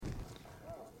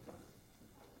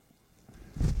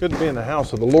Good to be in the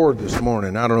house of the Lord this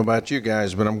morning. I don't know about you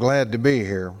guys, but I'm glad to be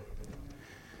here.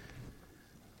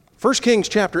 1 Kings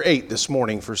chapter 8 this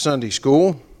morning for Sunday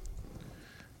school.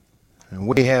 And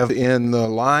we have in the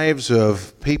lives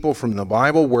of people from the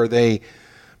Bible where they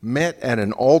met at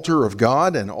an altar of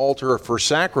God, an altar for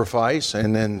sacrifice,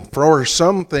 and then for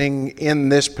something in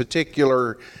this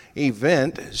particular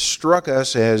event struck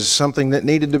us as something that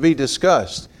needed to be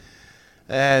discussed.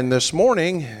 And this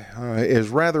morning is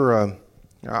rather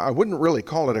I wouldn't really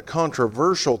call it a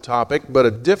controversial topic, but a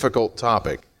difficult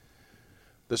topic.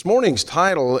 This morning's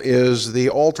title is The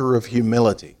Altar of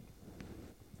Humility.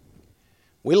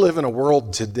 We live in a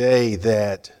world today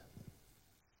that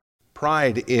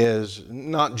pride is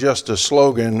not just a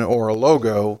slogan or a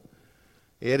logo,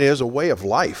 it is a way of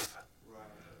life.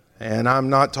 And I'm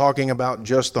not talking about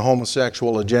just the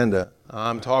homosexual agenda.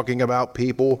 I'm talking about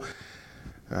people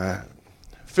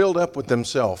filled up with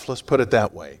themselves, let's put it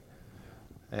that way.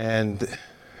 And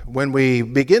when we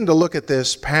begin to look at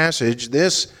this passage,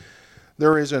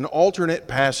 there is an alternate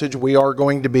passage we are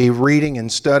going to be reading and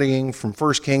studying from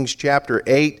 1 Kings chapter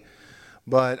 8,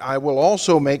 but I will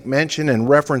also make mention and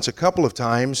reference a couple of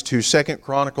times to 2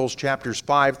 Chronicles chapters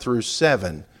 5 through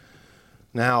 7.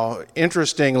 Now,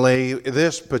 interestingly,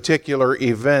 this particular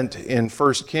event in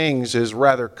 1 Kings is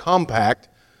rather compact,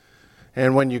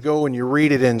 and when you go and you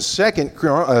read it in 2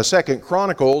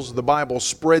 Chronicles, the Bible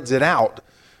spreads it out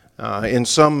in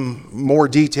some more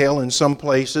detail in some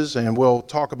places, and we'll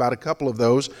talk about a couple of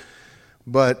those.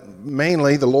 But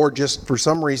mainly, the Lord just, for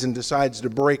some reason, decides to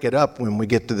break it up when we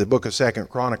get to the book of 2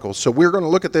 Chronicles. So we're going to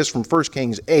look at this from 1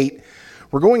 Kings 8.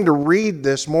 We're going to read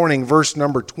this morning verse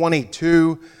number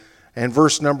 22 and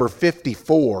verse number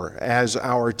 54 as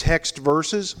our text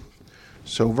verses.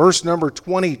 So verse number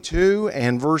 22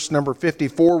 and verse number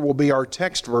 54 will be our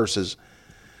text verses.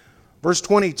 Verse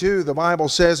 22, the Bible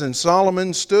says, "And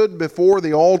Solomon stood before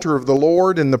the altar of the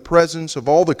Lord in the presence of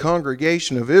all the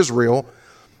congregation of Israel,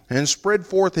 and spread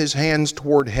forth his hands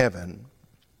toward heaven."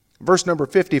 Verse number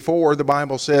 54, the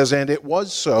Bible says, "And it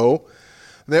was so,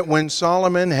 that when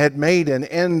Solomon had made an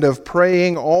end of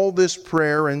praying all this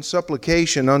prayer and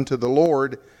supplication unto the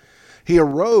Lord, he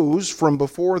arose from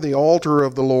before the altar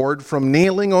of the Lord, from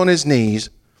kneeling on his knees,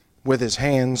 with his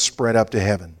hands spread up to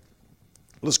heaven."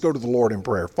 Let's go to the Lord in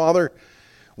prayer. Father,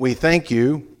 we thank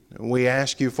you. We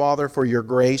ask you, Father, for your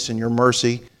grace and your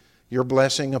mercy, your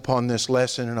blessing upon this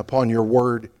lesson and upon your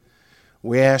word.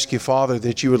 We ask you, Father,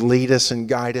 that you would lead us and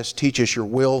guide us, teach us your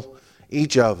will,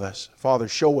 each of us. Father,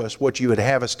 show us what you would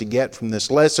have us to get from this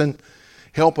lesson.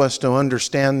 Help us to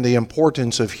understand the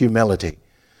importance of humility.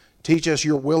 Teach us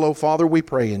your will, O Father, we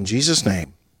pray in Jesus'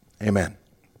 name. Amen.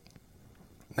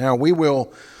 Now we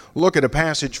will look at a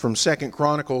passage from 2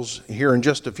 Chronicles here in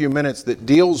just a few minutes that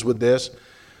deals with this.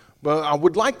 But I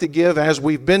would like to give, as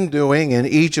we've been doing in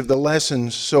each of the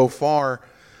lessons so far,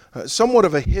 somewhat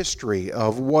of a history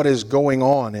of what is going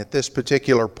on at this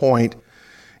particular point.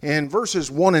 In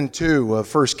verses 1 and 2 of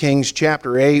 1 Kings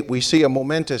chapter 8, we see a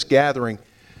momentous gathering.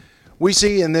 We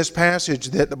see in this passage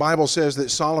that the Bible says that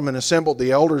Solomon assembled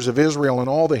the elders of Israel and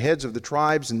all the heads of the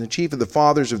tribes and the chief of the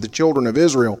fathers of the children of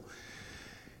Israel.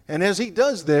 And as he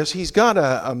does this, he's got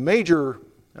a major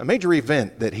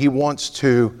event that he wants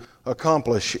to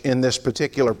accomplish in this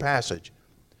particular passage.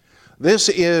 This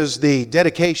is the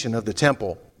dedication of the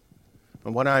temple.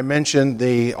 And when I mentioned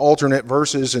the alternate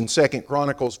verses in 2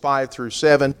 Chronicles 5 through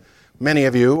 7, many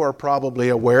of you are probably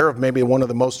aware of maybe one of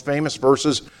the most famous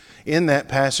verses in that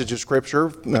passage of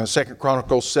Scripture, 2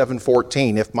 Chronicles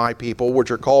 7:14, "If my people,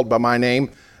 which are called by my name,"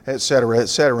 etc.,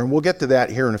 etc. And we'll get to that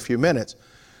here in a few minutes.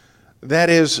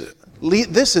 That is,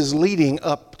 this is leading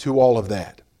up to all of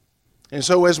that. And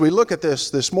so as we look at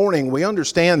this morning, we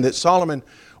understand that Solomon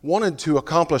wanted to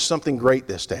accomplish something great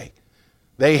this day.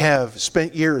 They have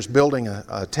spent years building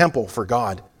a temple for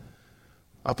God.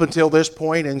 Up until this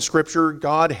point in Scripture,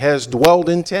 God has dwelled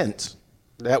in tents.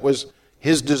 That was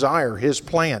his desire, his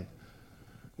plan.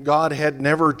 God had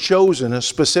never chosen a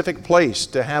specific place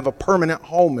to have a permanent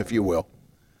home, if you will,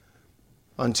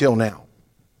 until now.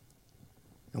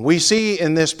 And we see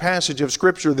in this passage of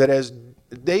Scripture that as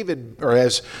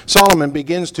Solomon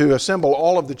begins to assemble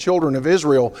all of the children of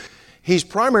Israel, he's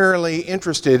primarily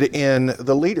interested in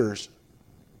the leaders.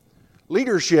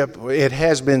 Leadership, it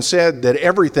has been said that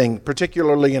everything,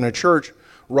 particularly in a church,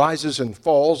 rises and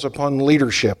falls upon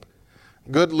leadership.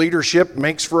 Good leadership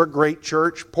makes for a great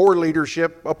church. Poor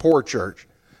leadership, a poor church.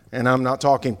 And I'm not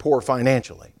talking poor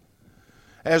financially.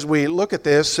 As we look at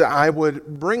this, I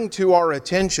would bring to our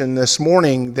attention this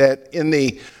morning that in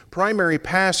the primary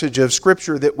passage of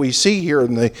Scripture that we see here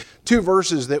in the two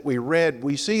verses that we read,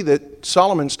 we see that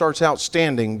Solomon starts out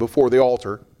standing before the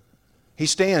altar. he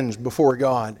stands before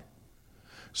God.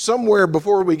 Somewhere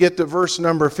before we get to verse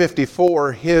number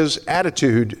 54, his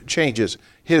attitude changes.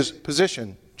 His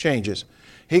position changes.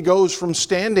 He goes from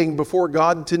standing before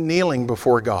God to kneeling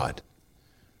before God.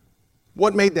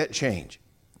 What made that change?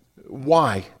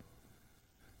 Why?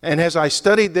 And as I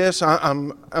studied this,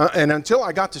 and until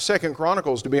I got to 2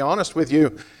 Chronicles, to be honest with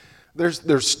you,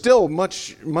 there's still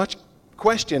much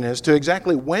question as to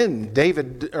exactly when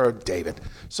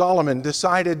Solomon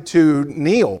decided to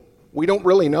kneel. We don't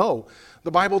really know.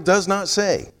 The Bible does not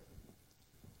say.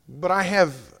 But I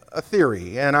have a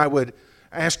theory, and I would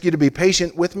ask you to be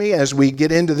patient with me as we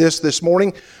get into this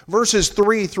morning. Verses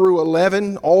 3 through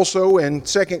 11, also in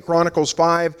 2 Chronicles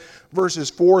 5, verses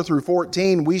 4 through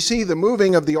 14, we see the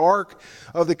moving of the Ark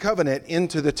of the Covenant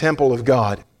into the temple of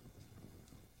God.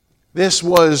 This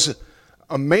was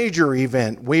a major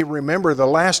event. We remember the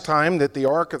last time that the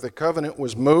Ark of the Covenant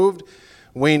was moved.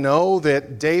 We know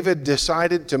that David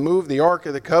decided to move the Ark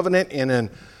of the Covenant in an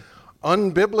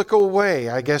unbiblical way,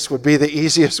 I guess would be the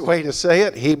easiest way to say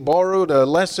it. He borrowed a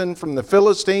lesson from the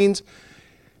Philistines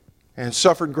and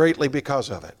suffered greatly because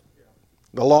of it.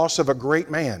 The loss of a great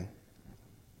man.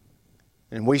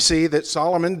 And we see that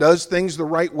Solomon does things the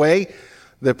right way.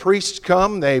 The priests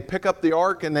come, they pick up the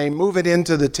ark, and they move it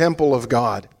into the temple of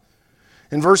God.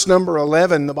 In verse number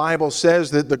 11, the Bible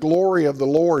says that the glory of the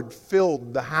Lord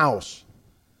filled the house.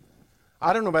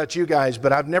 I don't know about you guys,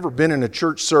 but I've never been in a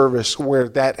church service where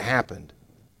that happened.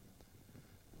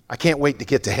 I can't wait to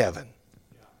get to heaven.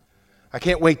 I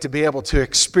can't wait to be able to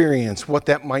experience what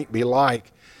that might be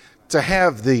like, to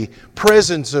have the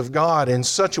presence of God in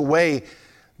such a way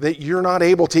that you're not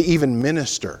able to even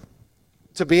minister,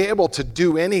 to be able to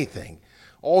do anything.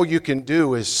 All you can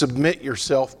do is submit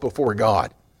yourself before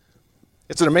God.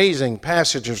 It's an amazing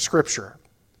passage of Scripture.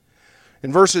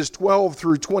 In verses 12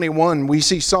 through 21, we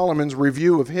see Solomon's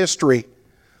review of history.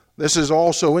 This is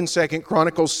also in 2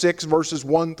 Chronicles 6, verses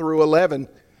 1 through 11.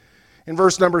 In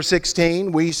verse number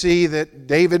 16, we see that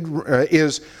David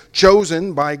is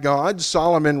chosen by God.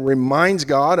 Solomon reminds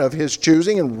God of his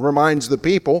choosing and reminds the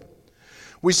people.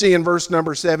 We see in verse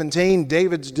number 17,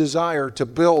 David's desire to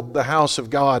build the house of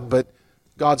God, but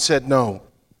God said no.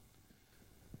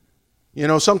 You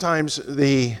know, sometimes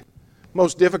the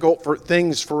most difficult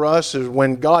things for us is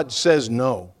when God says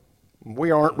no.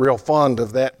 We aren't real fond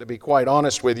of that, to be quite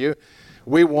honest with you.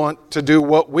 We want to do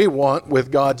what we want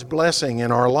with God's blessing in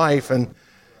our life, and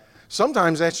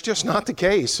sometimes that's just not the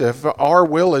case. If our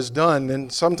will is done, then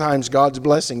sometimes God's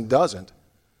blessing doesn't.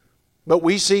 But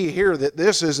we see here that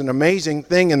this is an amazing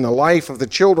thing in the life of the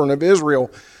children of Israel,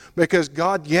 because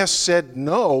God, yes, said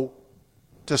no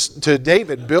to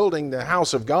David building the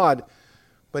house of God,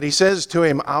 but he says to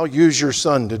him, I'll use your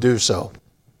son to do so.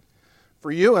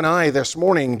 For you and I this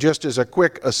morning, just as a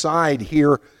quick aside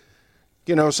here,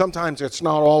 you know, sometimes it's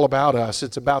not all about us.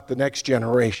 It's about the next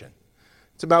generation.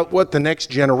 It's about what the next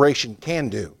generation can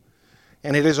do.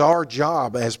 And it is our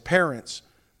job as parents,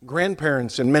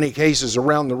 grandparents in many cases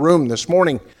around the room this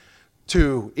morning,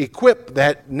 to equip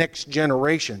that next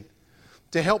generation,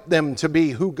 to help them to be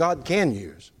who God can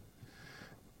use.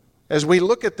 As we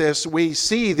look at this, we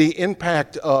see the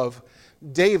impact of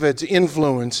David's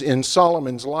influence in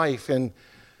Solomon's life and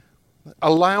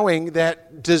allowing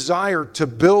that desire to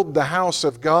build the house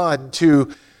of God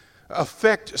to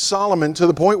affect Solomon to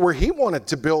the point where he wanted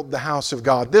to build the house of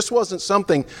God. This wasn't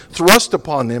something thrust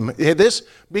upon him. This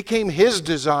became his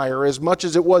desire as much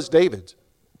as it was David's.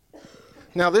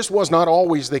 Now, this was not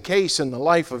always the case in the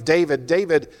life of David.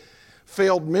 David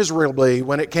failed miserably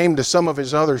when it came to some of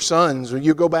his other sons.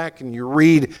 You go back and you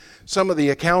read some of the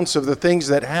accounts of the things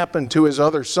that happened to his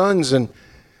other sons, and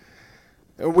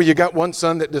well, you got one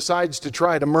son that decides to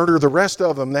try to murder the rest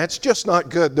of them. That's just not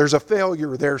good. There's a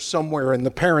failure there somewhere in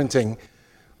the parenting.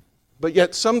 But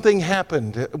yet something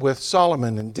happened with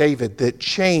Solomon and David that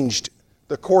changed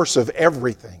the course of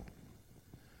everything.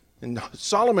 And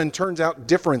Solomon turns out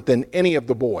different than any of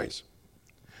the boys.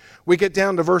 We get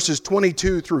down to verses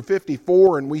 22 through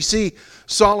 54, and we see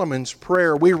Solomon's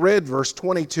prayer. We read verse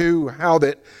 22, how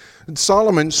that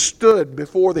Solomon stood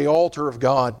before the altar of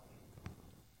God.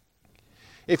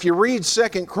 If you read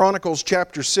 2 Chronicles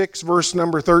chapter 6, verse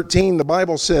number 13, the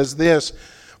Bible says this,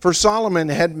 For Solomon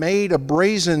had made a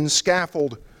brazen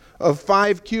scaffold of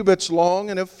 5 cubits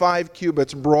long and of 5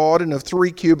 cubits broad and of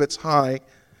 3 cubits high,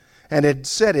 and had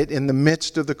set it in the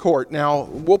midst of the court. Now,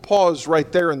 we'll pause right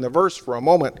there in the verse for a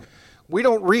moment. We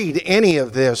don't read any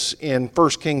of this in 1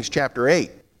 Kings chapter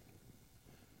 8.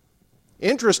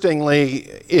 Interestingly,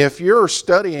 if you're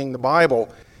studying the Bible,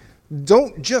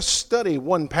 don't just study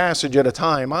one passage at a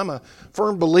time. I'm a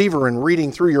firm believer in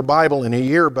reading through your Bible in a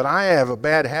year, but I have a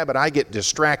bad habit. I get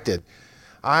distracted.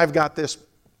 I've got this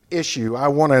issue. I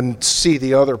want to see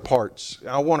the other parts.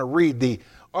 I want to read the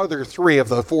other 3 of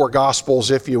the 4 Gospels,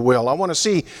 if you will. I want to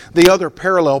see the other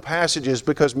parallel passages,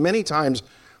 because many times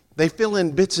they fill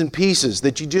in bits and pieces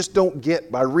that you just don't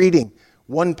get by reading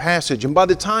one passage. And by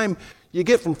the time you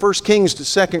get from 1 Kings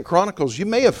to 2 Chronicles, you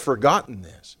may have forgotten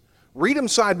this. Read them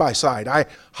side by side. I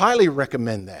highly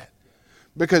recommend that.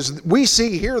 Because we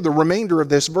see here the remainder of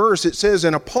this verse. It says,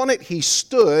 "And upon it he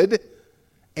stood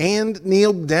and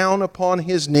kneeled down upon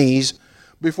his knees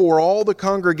before all the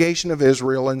congregation of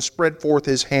Israel and spread forth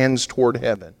his hands toward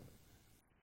heaven."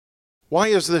 Why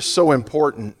is this so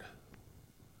important?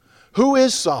 Who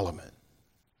is Solomon?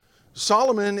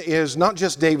 Solomon is not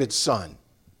just David's son.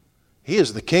 He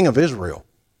is the king of Israel.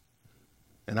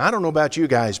 And I don't know about you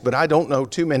guys, but I don't know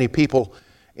too many people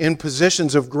in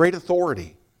positions of great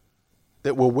authority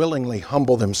that will willingly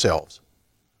humble themselves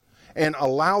and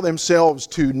allow themselves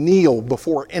to kneel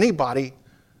before anybody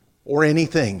or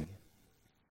anything.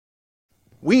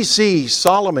 We see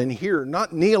Solomon here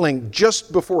not kneeling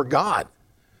just before God.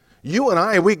 You and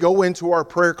I, we go into our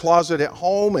prayer closet at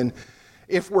home, and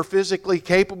if we're physically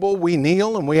capable, we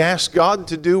kneel and we ask God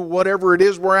to do whatever it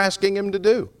is we're asking Him to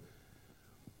do.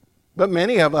 But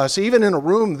many of us, even in a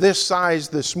room this size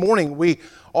this morning, we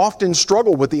often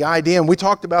struggle with the idea, and we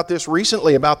talked about this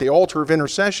recently, about the altar of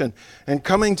intercession and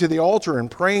coming to the altar and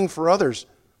praying for others.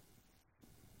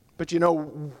 But you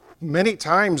know, many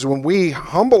times when we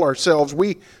humble ourselves,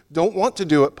 we don't want to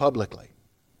do it publicly.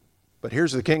 But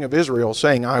here's the King of Israel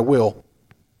saying, "I will."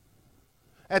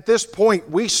 At this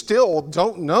point, we still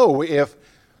don't know if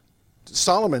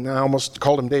Solomon, I almost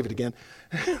called him David again,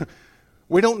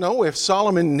 we don't know if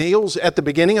Solomon kneels at the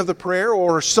beginning of the prayer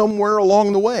or somewhere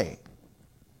along the way.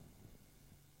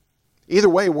 Either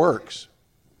way works.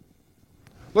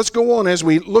 Let's go on as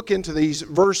we look into these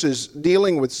verses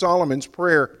dealing with Solomon's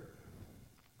prayer.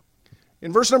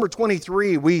 In verse number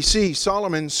 23, we see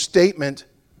Solomon's statement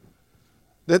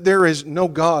that there is no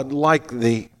God like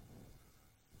thee.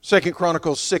 2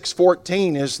 Chronicles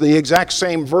 6:14 is the exact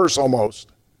same verse almost.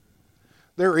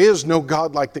 There is no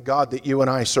God like the God that you and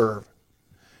I serve.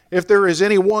 If there is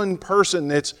any one person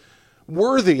that's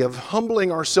worthy of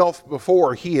humbling ourselves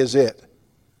before, He is it.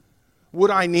 Would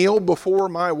I kneel before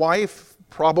my wife?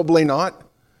 Probably not.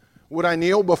 Would I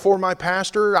kneel before my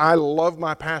pastor? I love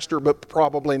my pastor, but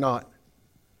probably not.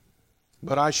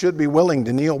 But I should be willing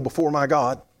to kneel before my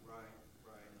God.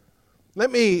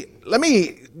 Let me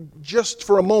just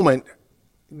for a moment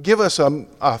give us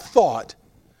a thought.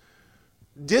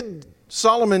 Did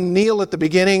Solomon kneel at the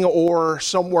beginning or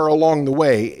somewhere along the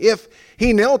way? If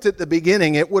he knelt at the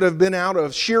beginning, it would have been out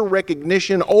of sheer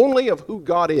recognition only of who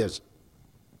God is.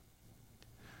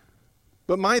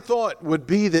 But my thought would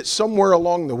be that somewhere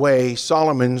along the way,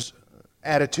 Solomon's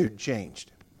attitude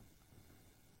changed.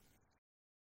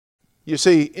 You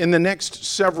see, in the next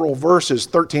several verses,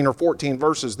 13 or 14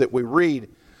 verses that we read,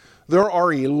 there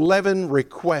are 11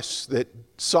 requests that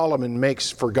Solomon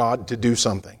makes for God to do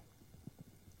something.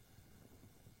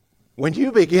 When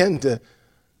you begin to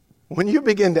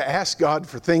ask God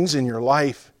for things in your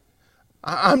life,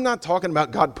 I'm not talking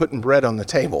about God putting bread on the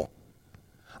table.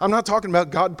 I'm not talking about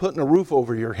God putting a roof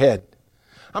over your head.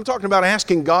 I'm talking about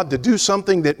asking God to do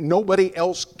something that nobody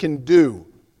else can do.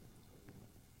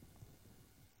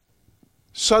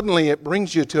 Suddenly it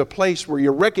brings you to a place where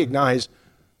you recognize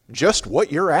just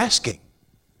what you're asking.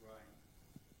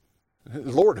 Right.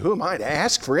 Lord, who am I to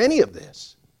ask for any of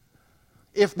this?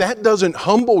 If that doesn't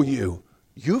humble you,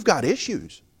 you've got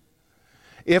issues.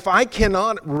 If I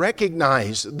cannot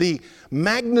recognize the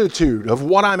magnitude of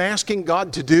what I'm asking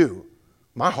God to do,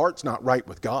 my heart's not right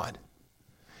with God.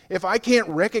 If I can't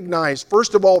recognize,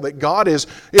 first of all, that God is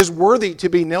worthy to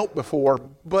be knelt before,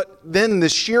 but then the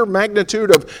sheer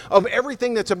magnitude of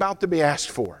everything that's about to be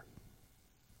asked for.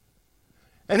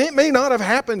 And it may not have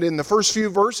happened in the first few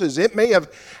verses. It may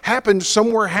have happened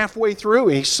somewhere halfway through.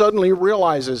 He suddenly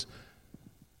realizes,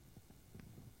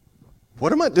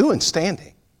 what am I doing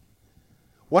standing?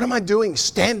 What am I doing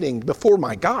standing before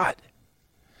my God?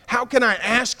 How can I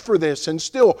ask for this and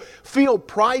still feel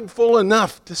prideful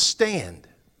enough to stand?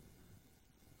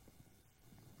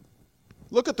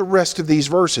 Look at the rest of these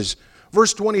verses.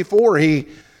 Verse 24, he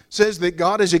says that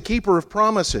God is a keeper of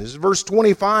promises. Verse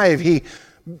 25, he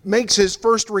makes his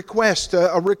first request,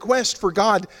 a request for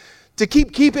God to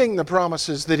keep keeping the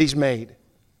promises that He's made.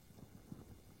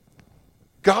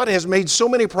 God has made so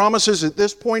many promises at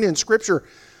this point in Scripture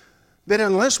that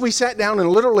unless we sat down and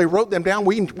literally wrote them down,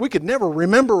 we could never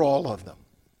remember all of them.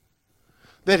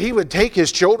 That He would take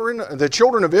His children, the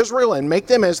children of Israel, and make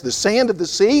them as the sand of the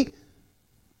sea?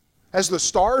 As the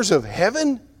stars of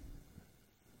heaven?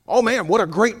 Oh man, what a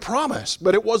great promise.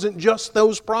 But it wasn't just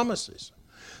those promises.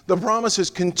 The promises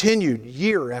continued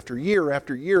year after year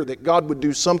after year that God would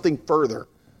do something further.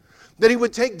 That He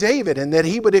would take David and that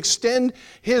He would extend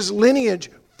his lineage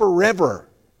forever.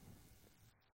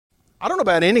 I don't know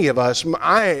about any of us.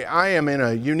 I am in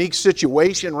a unique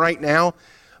situation right now.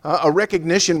 A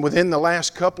recognition within the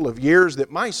last couple of years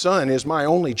that my son is my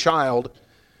only child.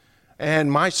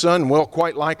 And my son will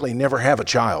quite likely never have a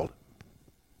child.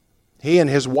 He and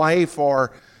his wife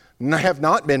have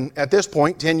not been, at this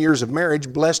point, 10 years of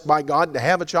marriage, blessed by God to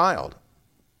have a child.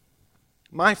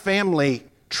 My family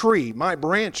tree, my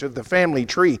branch of the family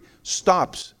tree,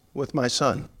 stops with my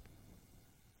son.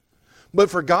 But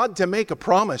for God to make a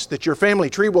promise that your family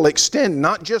tree will extend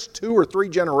not just 2 or 3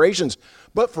 generations,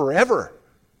 but forever.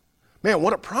 Man,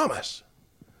 what a promise.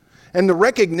 And the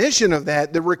recognition of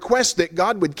that, the request that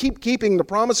God would keep keeping the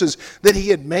promises that He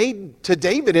had made to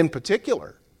David in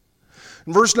particular.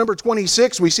 In verse number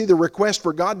 26, we see the request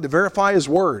for God to verify His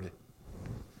word.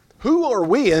 Who are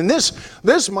we? And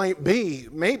this might be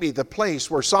maybe the place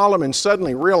where Solomon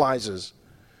suddenly realizes,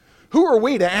 who are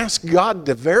we to ask God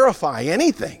to verify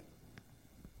anything?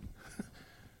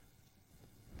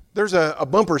 There's a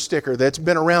bumper sticker that's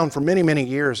been around for many, many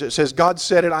years. It says, God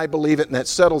said it, I believe it, and that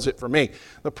settles it for me.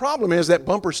 The problem is that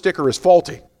bumper sticker is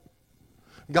faulty.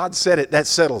 God said it, that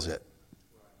settles it.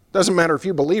 Doesn't matter if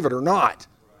you believe it or not.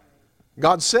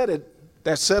 God said it,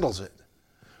 that settles it.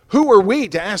 Who are we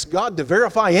to ask God to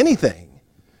verify anything?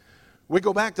 We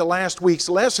go back to last week's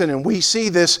lesson and we see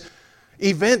this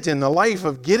event in the life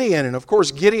of Gideon. And of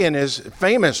course, Gideon is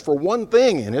famous for one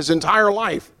thing in his entire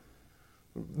life: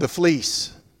 the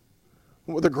fleece.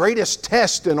 The greatest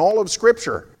test in all of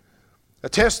Scripture. A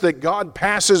test that God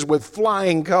passes with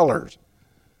flying colors.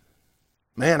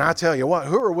 Man, I tell you what,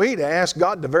 who are we to ask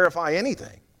God to verify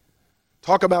anything?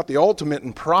 Talk about the ultimate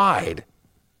in pride.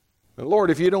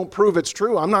 Lord, if you don't prove it's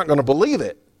true, I'm not going to believe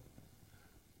it.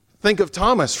 Think of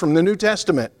Thomas from the New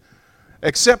Testament.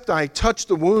 Except I touch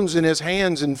the wounds in his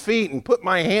hands and feet and put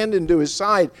my hand into his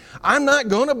side, I'm not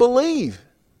going to believe.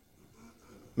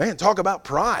 Man, talk about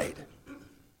pride.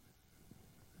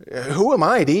 Who am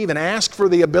I to even ask for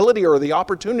the ability or the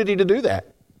opportunity to do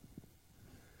that?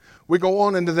 We go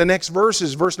on into the next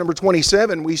verses. Verse number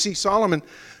 27, we see Solomon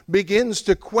begins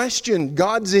to question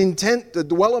God's intent to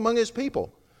dwell among His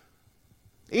people.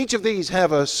 Each of these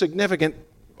have a significant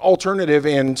alternative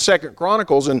in 2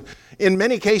 Chronicles, and in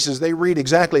many cases they read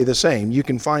exactly the same. You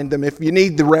can find them. If you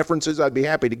need the references, I'd be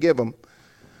happy to give them.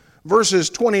 Verses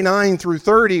 29 through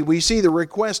 30, we see the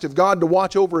request of God to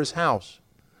watch over His house.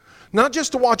 Not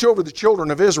just to watch over the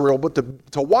children of Israel, but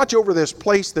to watch over this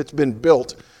place that's been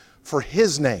built for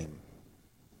His name.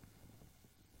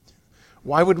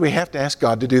 Why would we have to ask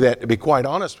God to do that, to be quite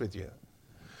honest with you?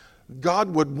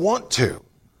 God would want to.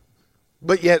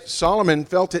 But yet Solomon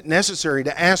felt it necessary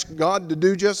to ask God to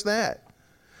do just that.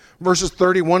 Verses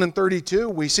 31 and 32,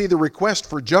 we see the request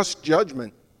for just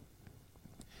judgment.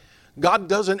 God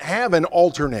doesn't have an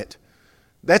alternate.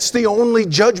 That's the only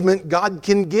judgment God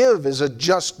can give, is a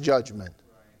just judgment.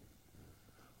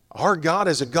 Our God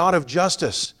is a God of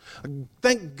justice.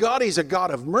 Thank God He's a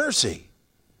God of mercy.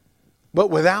 But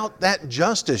without that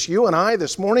justice, you and I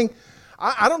this morning,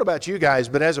 I don't know about you guys,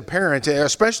 but as a parent,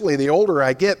 especially the older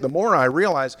I get, the more I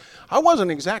realize I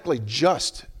wasn't exactly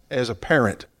just as a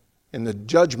parent in the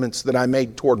judgments that I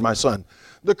made toward my son.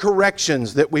 The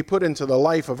corrections that we put into the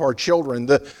life of our children,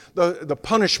 the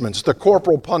punishments, the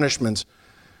corporal punishments.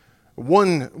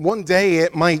 One day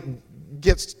it might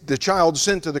get the child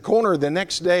sent to the corner, the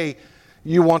next day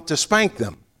you want to spank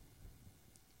them.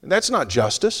 That's not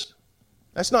justice.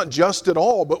 That's not just at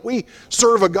all, but we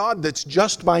serve a God that's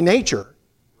just by nature.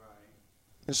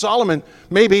 And Solomon,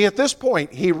 maybe at this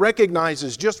point, he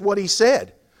recognizes just what he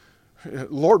said.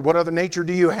 Lord, what other nature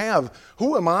do you have?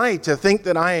 Who am I to think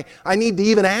that I need to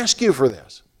even ask you for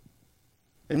this?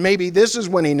 And maybe this is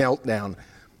when he knelt down.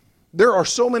 There are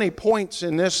so many points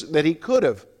in this that he could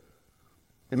have.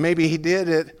 And maybe he did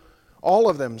it, all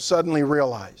of them suddenly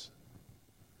realize.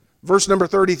 Verse number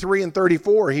 33 and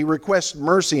 34, he requests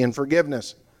mercy and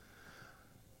forgiveness.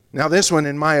 Now this one,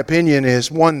 in my opinion, is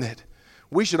one that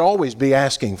we should always be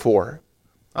asking for.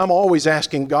 I'm always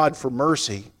asking God for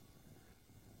mercy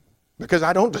because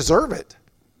I don't deserve it.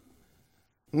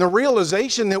 And the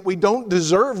realization that we don't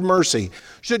deserve mercy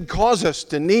should cause us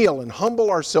to kneel and humble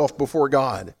ourselves before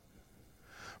God.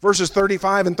 Verses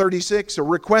 35 and 36, a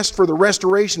request for the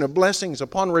restoration of blessings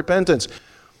upon repentance.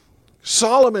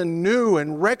 Solomon knew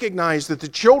and recognized that the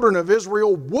children of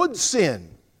Israel would sin.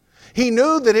 He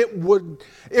knew that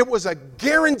it was a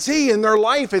guarantee in their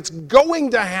life. It's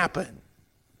going to happen.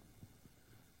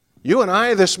 You and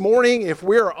I this morning, if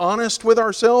we're honest with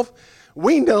ourselves,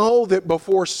 we know that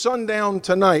before sundown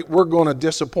tonight, we're going to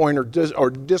disappoint or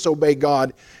disobey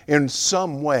God in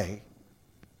some way.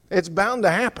 It's bound to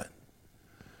happen.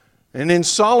 And in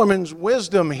Solomon's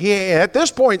wisdom, at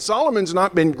this point, Solomon's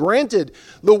not been granted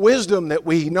the wisdom that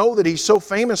we know that he's so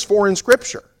famous for in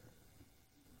Scripture.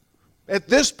 At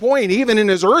this point, even in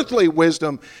his earthly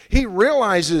wisdom, he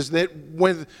realizes that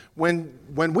when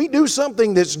we do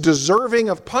something that's deserving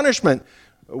of punishment,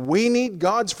 we need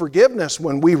God's forgiveness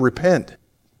when we repent.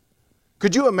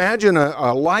 Could you imagine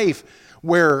a life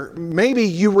where maybe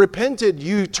you repented,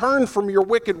 you turned from your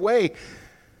wicked way,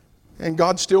 and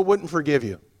God still wouldn't forgive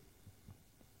you?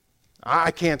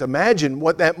 I can't imagine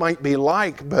what that might be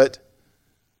like, but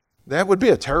that would be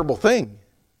a terrible thing.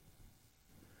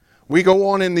 We go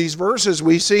on in these verses,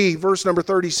 we see verse number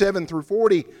 37 through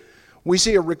 40, we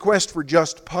see a request for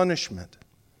just punishment.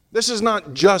 This is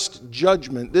not just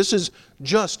judgment, this is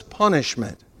just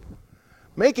punishment.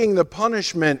 Making the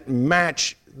punishment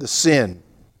match the sin.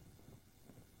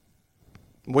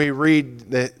 We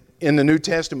read that in the New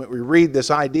Testament, we read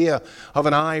this idea of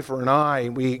an eye for an eye.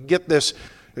 We get this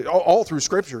all through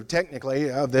Scripture, technically,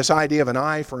 of this idea of an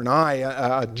eye for an eye,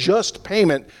 a just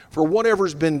payment for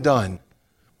whatever's been done.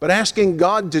 But asking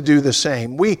God to do the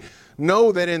same. We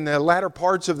know that in the latter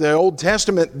parts of the Old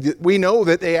Testament, we know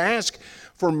that they ask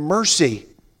for mercy.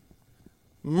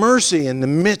 Mercy in the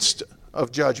midst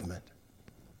of judgment.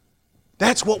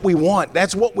 That's what we want.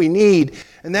 That's what we need.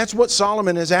 And that's what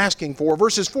Solomon is asking for.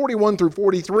 Verses 41 through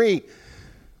 43,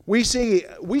 we see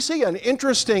an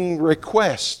interesting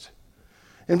request.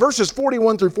 In verses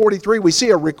 41 through 43, we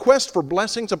see a request for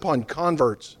blessings upon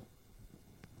converts.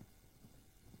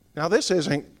 Now, this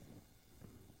isn't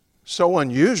so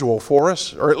unusual for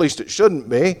us, or at least it shouldn't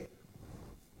be.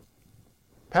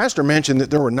 Pastor mentioned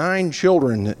that there were 9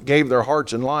 children that gave their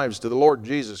hearts and lives to the Lord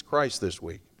Jesus Christ this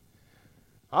week.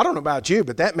 I don't know about you,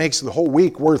 but that makes the whole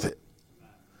week worth it.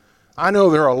 I know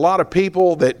there are a lot of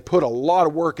people that put a lot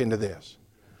of work into this.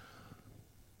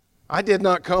 I did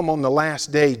not come on the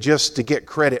last day just to get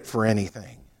credit for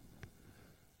anything.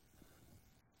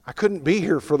 I couldn't be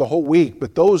here for the whole week,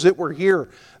 but those that were here,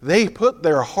 they put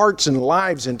their hearts and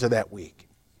lives into that week.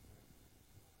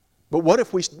 But what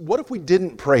if we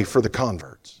didn't pray for the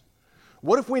converts?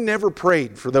 What if we never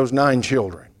prayed for those 9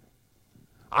 children?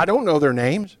 I don't know their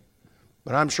names,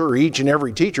 but I'm sure each and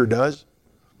every teacher does.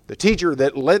 The teacher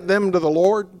that led them to the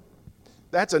Lord,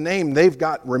 that's a name they've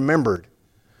got remembered.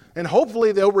 And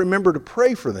hopefully they'll remember to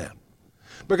pray for them.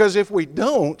 Because if we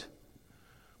don't,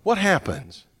 what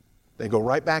happens? They go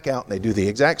right back out and they do the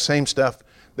exact same stuff.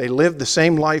 They live the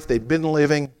same life they've been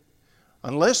living.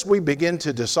 Unless we begin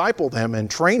to disciple them and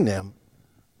train them,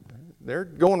 they're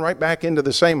going right back into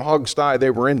the same hog sty they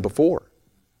were in before.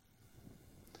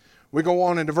 We go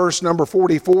on into verse number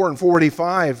 44 and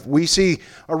 45. We see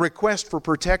a request for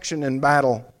protection in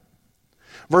battle.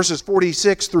 Verses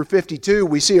 46 through 52,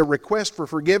 we see a request for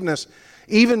forgiveness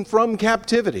even from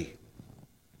captivity.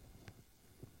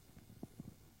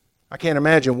 I can't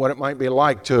imagine what it might be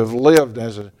like to have lived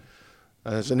as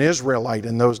an Israelite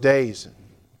in those days.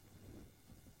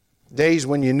 Days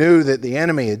when you knew that the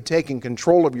enemy had taken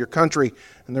control of your country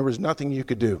and there was nothing you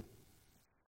could do.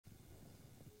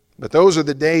 But those are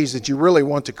the days that you really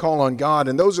want to call on God,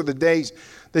 and those are the days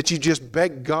that you just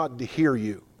beg God to hear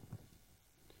you.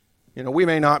 You know, we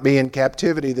may not be in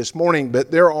captivity this morning,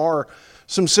 but there are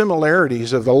some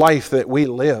similarities of the life that we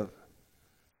live.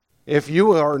 If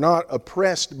you are not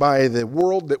oppressed by the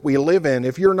world that we live in,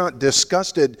 if you're not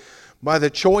disgusted by the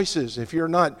choices, if you're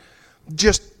not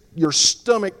just your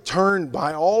stomach turned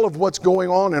by all of what's going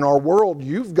on in our world,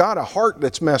 you've got a heart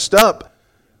that's messed up.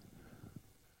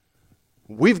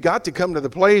 We've got to come to the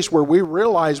place where we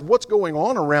realize what's going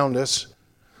on around us,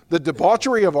 the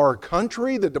debauchery of our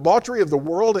country, the debauchery of the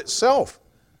world itself.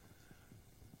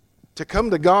 To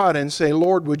come to God and say,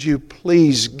 Lord, would you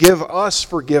please give us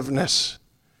forgiveness,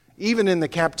 even in the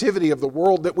captivity of the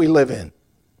world that we live in.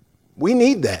 We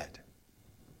need that.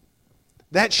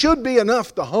 That should be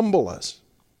enough to humble us.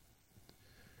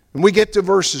 And we get to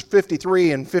verses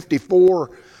 53 and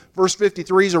 54. Verse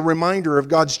 53 is a reminder of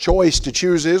God's choice to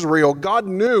choose Israel. God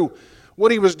knew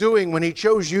what He was doing when He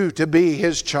chose you to be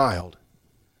His child.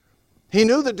 He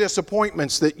knew the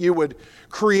disappointments that you would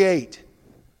create.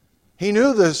 He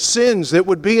knew the sins that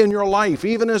would be in your life,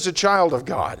 even as a child of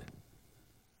God.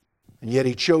 And yet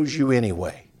He chose you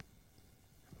anyway.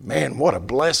 Man, what a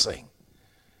blessing.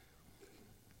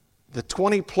 the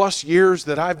 20 plus years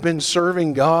that I've been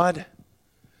serving God,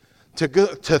 to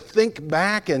think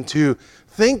back and to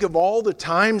think of all the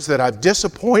times that I've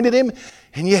disappointed Him,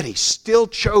 and yet He still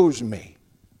chose me.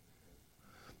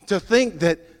 To think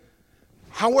that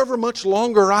however much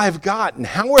longer I've got and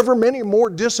however many more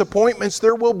disappointments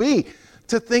there will be,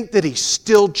 to think that He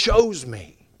still chose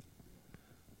me.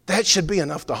 That should be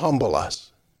enough to humble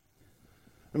us.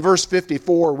 In verse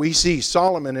 54, we see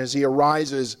Solomon as he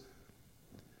arises.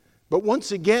 But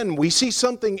once again, we see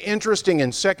something interesting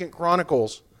in 2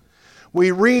 Chronicles.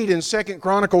 We read in 2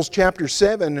 Chronicles chapter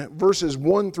 7, verses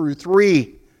 1 through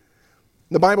 3.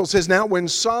 The Bible says, "Now when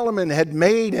Solomon had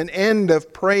made an end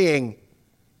of praying,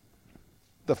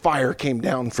 the fire came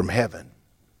down from heaven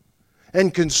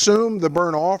and consumed the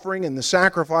burnt offering and the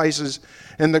sacrifices,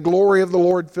 and the glory of the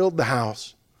Lord filled the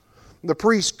house. The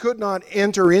priests could not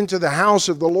enter into the house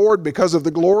of the Lord because of the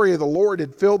glory of the Lord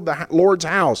had filled the Lord's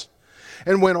house.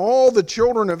 And when all the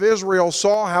children of Israel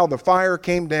saw how the fire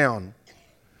came down,"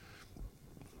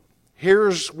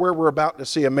 here's where we're about to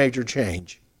see a major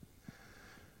change.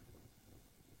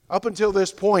 Up until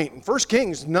this point, in 1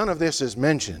 Kings, none of this is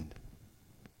mentioned.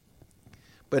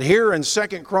 But here in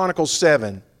 2 Chronicles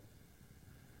 7,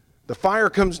 the fire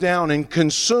comes down and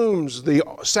consumes the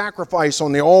sacrifice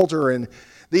on the altar. And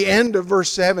the end of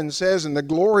verse 7 says, "And the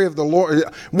glory of the Lord,"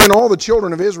 when all the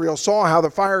children of Israel saw how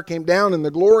the fire came down and the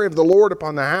glory of the Lord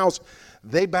upon the house,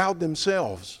 they bowed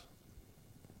themselves,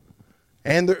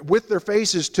 and with their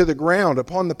faces to the ground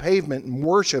upon the pavement, and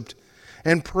worshipped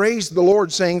and praised the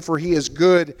Lord, saying, "For He is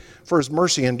good, for His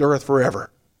mercy endureth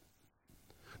forever."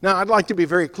 Now, I'd like to be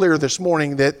very clear this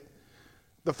morning that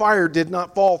the fire did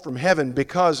not fall from heaven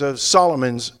because of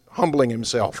Solomon's humbling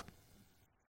himself.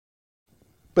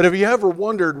 But have you ever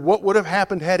wondered what would have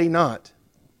happened had he not?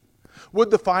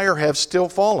 Would the fire have still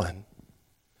fallen?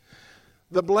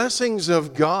 The blessings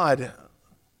of God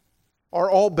are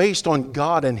all based on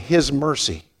God and His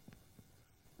mercy.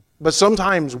 But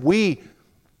sometimes we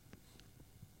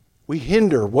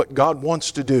hinder what God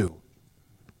wants to do.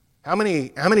 How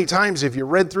many times have you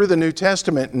read through the New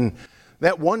Testament and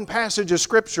that one passage of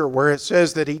Scripture where it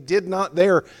says that He did not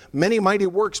there many mighty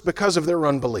works because of their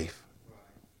unbelief?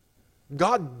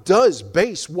 God does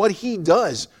base what He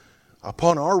does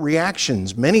upon our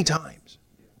reactions many times.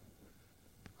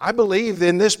 I believe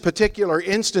in this particular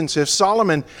instance, if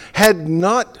Solomon had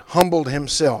not humbled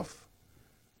himself,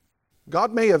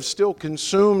 God may have still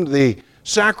consumed the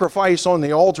sacrifice on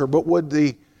the altar, but would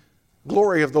the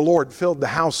glory of the Lord fill the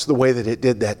house the way that it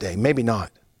did that day? Maybe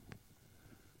not.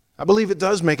 I believe it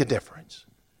does make a difference.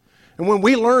 And when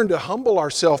we learn to humble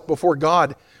ourselves before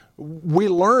God, we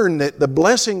learn that the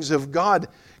blessings of God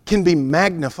can be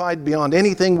magnified beyond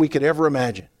anything we could ever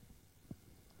imagine.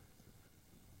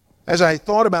 As I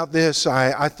thought about this,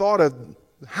 I thought of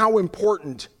how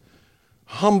important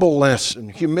humbleness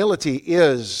and humility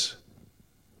is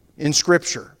in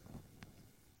Scripture.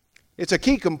 It's a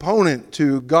key component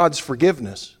to God's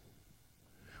forgiveness.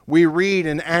 We read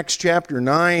in Acts chapter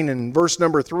 9 and verse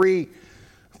number 3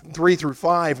 through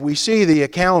 5, we see the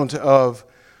account of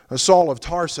Saul of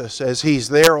Tarsus as he's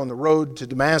there on the road to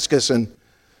Damascus. And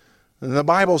the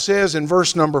Bible says in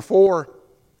verse number 4,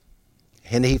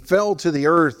 "And he fell to the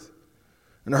earth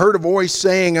and heard a voice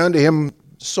saying unto him,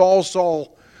 Saul,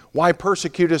 Saul, why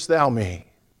persecutest thou me?"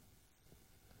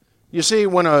 You see,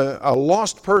 when a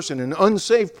lost person, an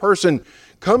unsaved person,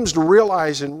 comes to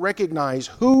realize and recognize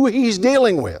who he's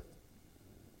dealing with,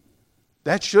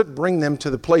 that should bring them to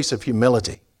the place of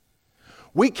humility.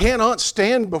 We cannot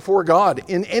stand before God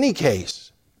in any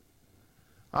case.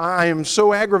 I am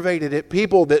so aggravated at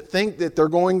people that think that they're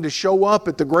going to show up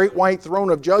at the great white throne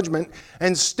of judgment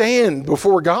and stand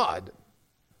before God.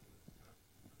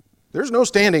 There's no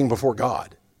standing before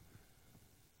God.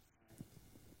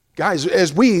 Guys,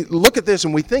 as we look at this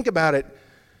and we think about it,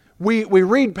 we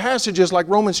read passages like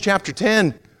Romans chapter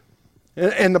 10,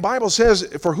 and the Bible says,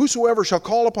 "For whosoever shall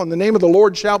call upon the name of the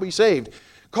Lord shall be saved."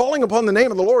 Calling upon the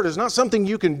name of the Lord is not something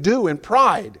you can do in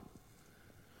pride.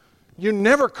 You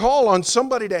never call on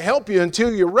somebody to help you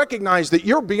until you recognize that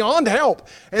you're beyond help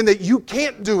and that you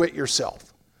can't do it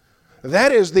yourself.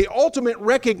 That is the ultimate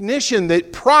recognition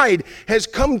that pride has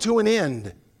come to an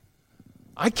end.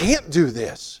 I can't do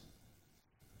this.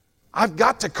 I've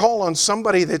got to call on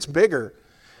somebody that's bigger.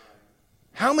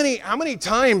 How many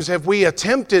times have we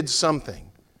attempted something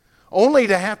only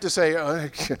to have to say,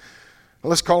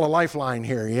 let's call a lifeline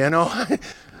here, you know?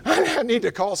 I need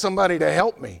to call somebody to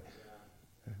help me.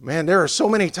 Man, there are so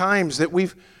many times that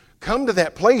we've come to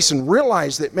that place and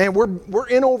realized that, man, we're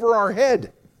in over our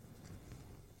head.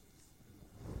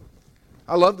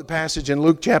 I love the passage in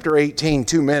Luke chapter 18.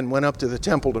 Two men went up to the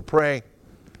temple to pray.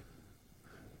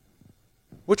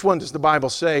 Which one does the Bible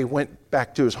say went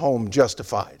back to his home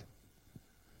justified?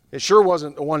 It sure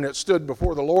wasn't the one that stood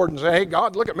before the Lord and said, "Hey,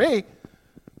 God, look at me.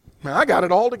 I got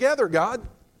it all together, God.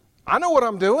 I know what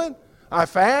I'm doing. I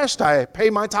fast, I pay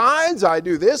my tithes, I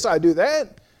do this, I do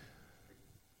that."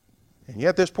 And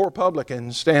yet this poor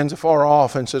publican stands afar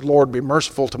off and says, "Lord, be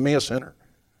merciful to me, a sinner."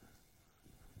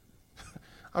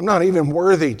 I'm not even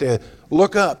worthy to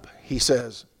look up, he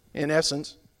says, in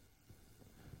essence.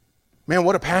 Man,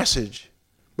 what a passage.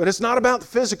 But it's not about the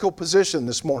physical position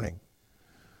this morning.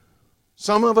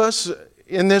 Some of us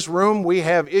in this room, we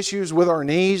have issues with our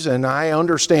knees, and I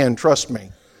understand, trust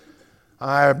me.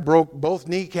 I broke both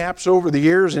kneecaps over the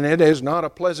years, and it is not a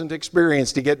pleasant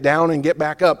experience to get down and get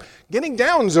back up. Getting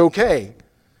down is okay.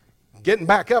 Getting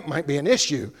back up might be an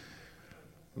issue.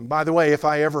 And by the way, if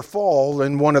I ever fall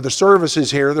in one of the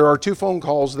services here, there are 2 phone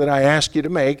calls that I ask you to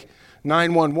make,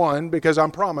 911, because I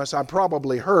promise I'm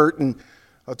probably hurt, and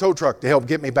a tow truck to help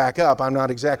get me back up. I'm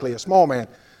not exactly a small man.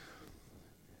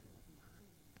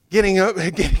 Getting up,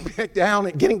 getting back down,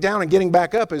 and getting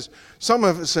back up is some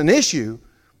of us an issue,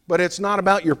 but it's not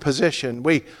about your position.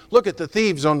 We look at the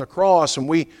thieves on the cross, and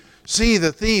we see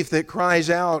the thief that cries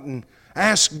out and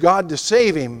asks God to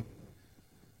save him.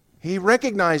 He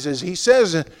recognizes, he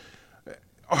says,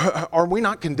 "Are we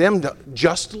not condemned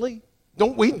justly?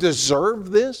 Don't we deserve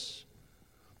this?"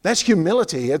 That's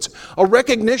humility. It's a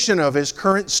recognition of his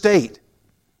current state.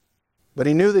 But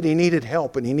he knew that he needed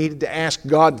help, and he needed to ask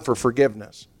God for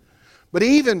forgiveness. But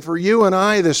even for you and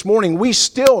I this morning, we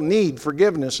still need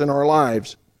forgiveness in our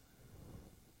lives.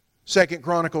 2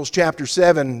 Chronicles chapter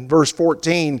 7, verse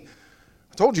 14.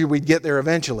 I told you we'd get there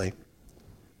eventually.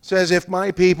 Says, "If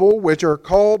my people, which are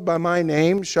called by my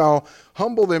name, shall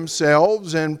humble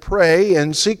themselves and pray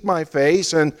and seek my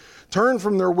face and turn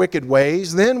from their wicked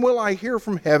ways, then will I hear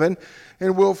from heaven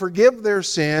and will forgive their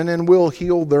sin and will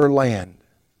heal their land."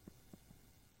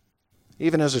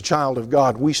 Even as a child of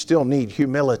God, we still need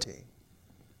humility.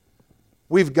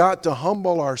 We've got to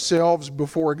humble ourselves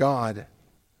before God.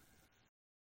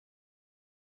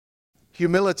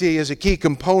 Humility is a key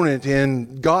component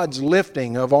in God's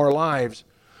lifting of our lives.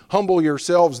 "Humble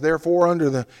yourselves, therefore,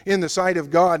 in the sight of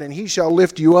God, and He shall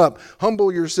lift you up. Humble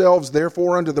yourselves,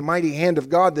 therefore, under the mighty hand of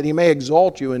God, that He may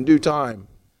exalt you in due time."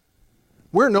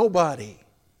 We're nobody.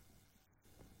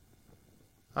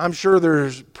 I'm sure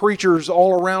there's preachers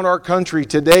all around our country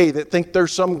today that think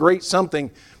there's some great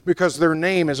something because their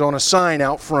name is on a sign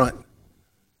out front.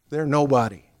 They're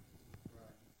nobody.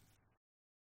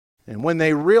 And when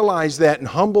they realize that and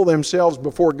humble themselves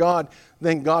before God,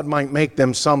 then God might make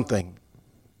them something.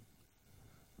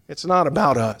 It's not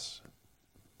about us.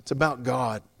 It's about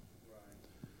God.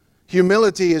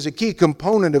 Humility is a key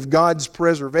component of God's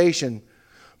preservation.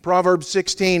 Proverbs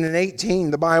 16 and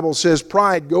 18, the Bible says,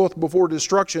 "Pride goeth before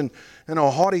destruction, and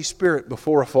a haughty spirit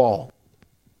before a fall."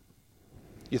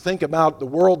 You think about the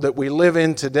world that we live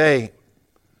in today.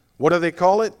 What do they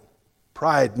call it?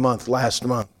 Pride Month last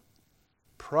month.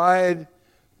 Pride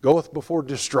goeth before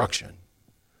destruction.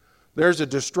 There's a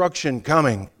destruction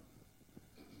coming.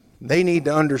 They need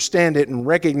to understand it and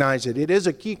recognize it. It is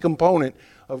a key component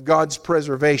of God's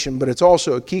preservation, but it's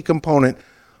also a key component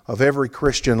of every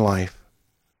Christian life.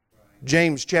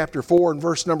 James chapter 4 and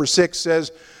verse number 6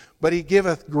 says, "But He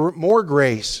giveth more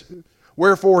grace.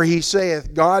 Wherefore He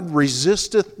saith, God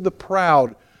resisteth the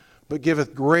proud, but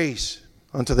giveth grace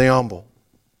unto the humble."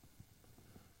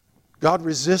 God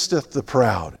resisteth the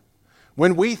proud.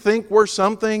 When we think we're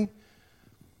something,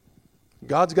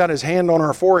 God's got His hand on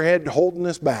our forehead holding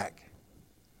us back.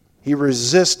 He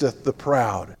resisteth the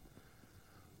proud.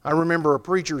 I remember a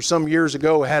preacher some years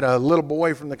ago had a little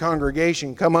boy from the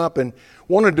congregation come up and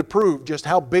wanted to prove just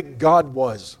how big God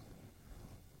was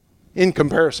in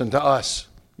comparison to us.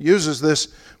 Uses this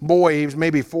boy, he was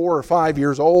maybe 4 or 5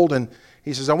 years old, and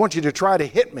he says, "I want you to try to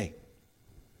hit me."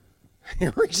 He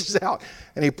reaches out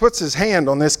and he puts his hand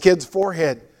on this kid's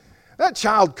forehead. That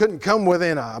child couldn't come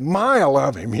within a mile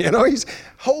of him. He's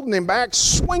holding him back,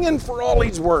 swinging for all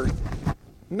he's worth.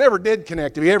 Never did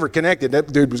connect. If he ever connected,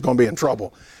 that dude was going to be in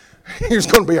trouble. He was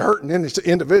going to be hurting this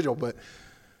individual. But,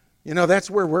 that's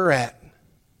where we're at.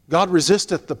 God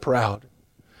resisteth the proud.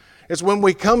 It's when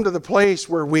we come to the place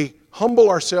where we humble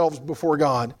ourselves before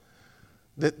God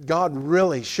that God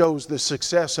really shows the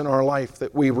success in our life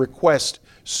that we request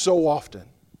so often.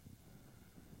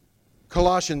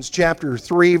 Colossians chapter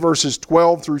 3, verses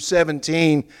 12 through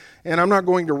 17, and I'm not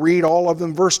going to read all of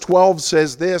them. Verse 12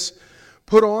 says this,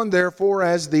 "Put on, therefore,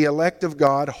 as the elect of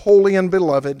God, holy and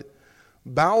beloved,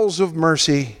 bowels of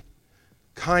mercy,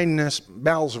 kindness,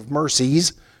 bowels of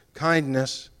mercies,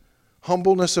 kindness,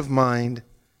 humbleness of mind,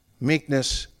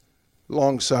 meekness,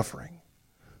 long-suffering.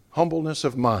 Humbleness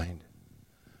of mind.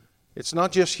 It's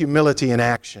not just humility in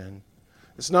action.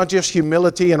 It's not just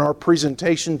humility in our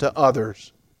presentation to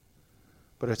others,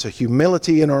 but it's a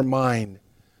humility in our mind,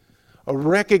 a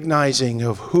recognizing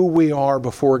of who we are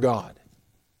before God.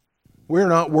 We're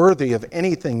not worthy of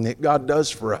anything that God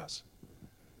does for us,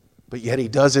 but yet He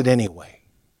does it anyway.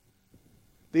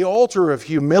 The altar of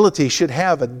humility should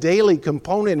have a daily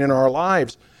component in our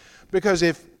lives, because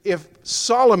if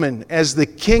Solomon, as the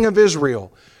king of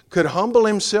Israel, could humble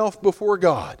himself before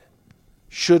God,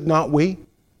 should not we?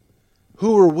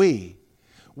 Who are we?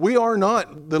 We are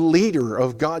not the leader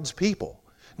of God's people,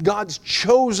 God's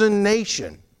chosen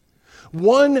nation.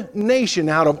 One nation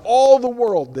out of all the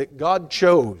world that God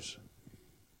chose.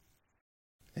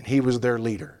 And He was their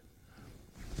leader.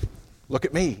 Look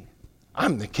at me.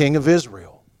 I'm the king of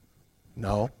Israel.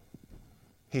 No.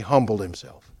 He humbled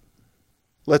Himself.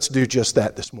 Let's do just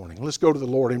that this morning. Let's go to the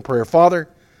Lord in prayer. Father,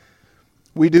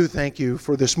 we do thank You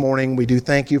for this morning. We do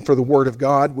thank You for the Word of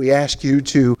God. We ask You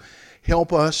to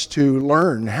help us to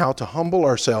learn how to humble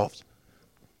ourselves.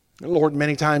 And Lord,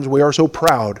 many times we are so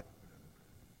proud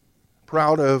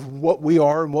of what we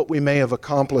are and what we may have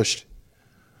accomplished,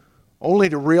 only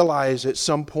to realize at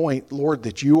some point, Lord,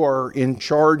 that You are in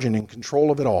charge and in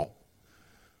control of it all.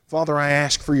 Father, I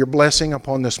ask for Your blessing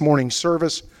upon this morning's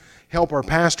service. Help our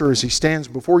pastor as he stands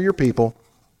before Your people.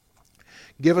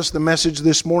 Give us the message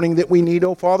this morning that we need,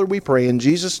 oh Father, we pray in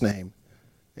Jesus' name.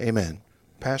 Amen.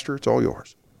 Pastor, it's all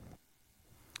yours.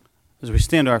 As we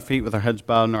stand to our feet with our heads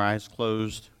bowed and our eyes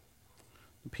closed,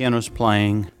 the piano's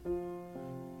playing.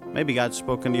 Maybe God's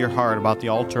spoken to your heart about the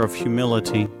altar of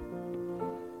humility.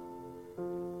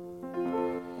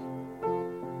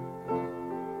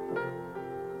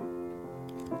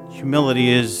 Humility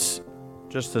is,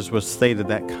 just as was stated,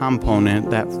 that component,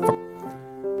 that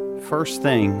first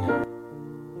thing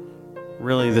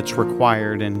really that's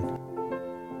required in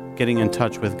getting in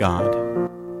touch with God.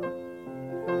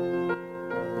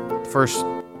 The first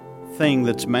thing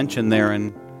that's mentioned there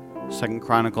in 2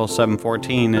 Chronicles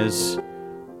 7:14 is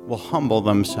will humble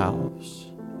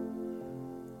themselves.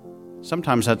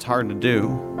 Sometimes that's hard to do.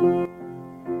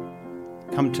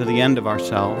 Come to the end of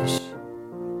ourselves,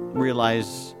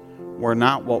 realize we're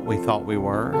not what we thought we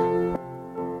were,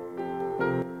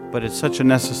 but it's such a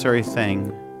necessary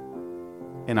thing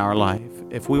in our life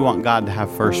if we want God to have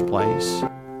first place.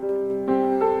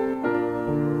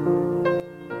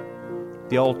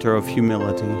 The altar of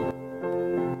humility.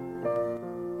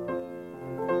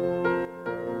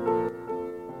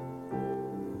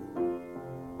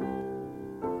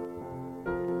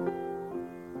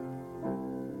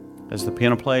 As the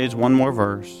piano plays one more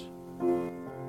verse,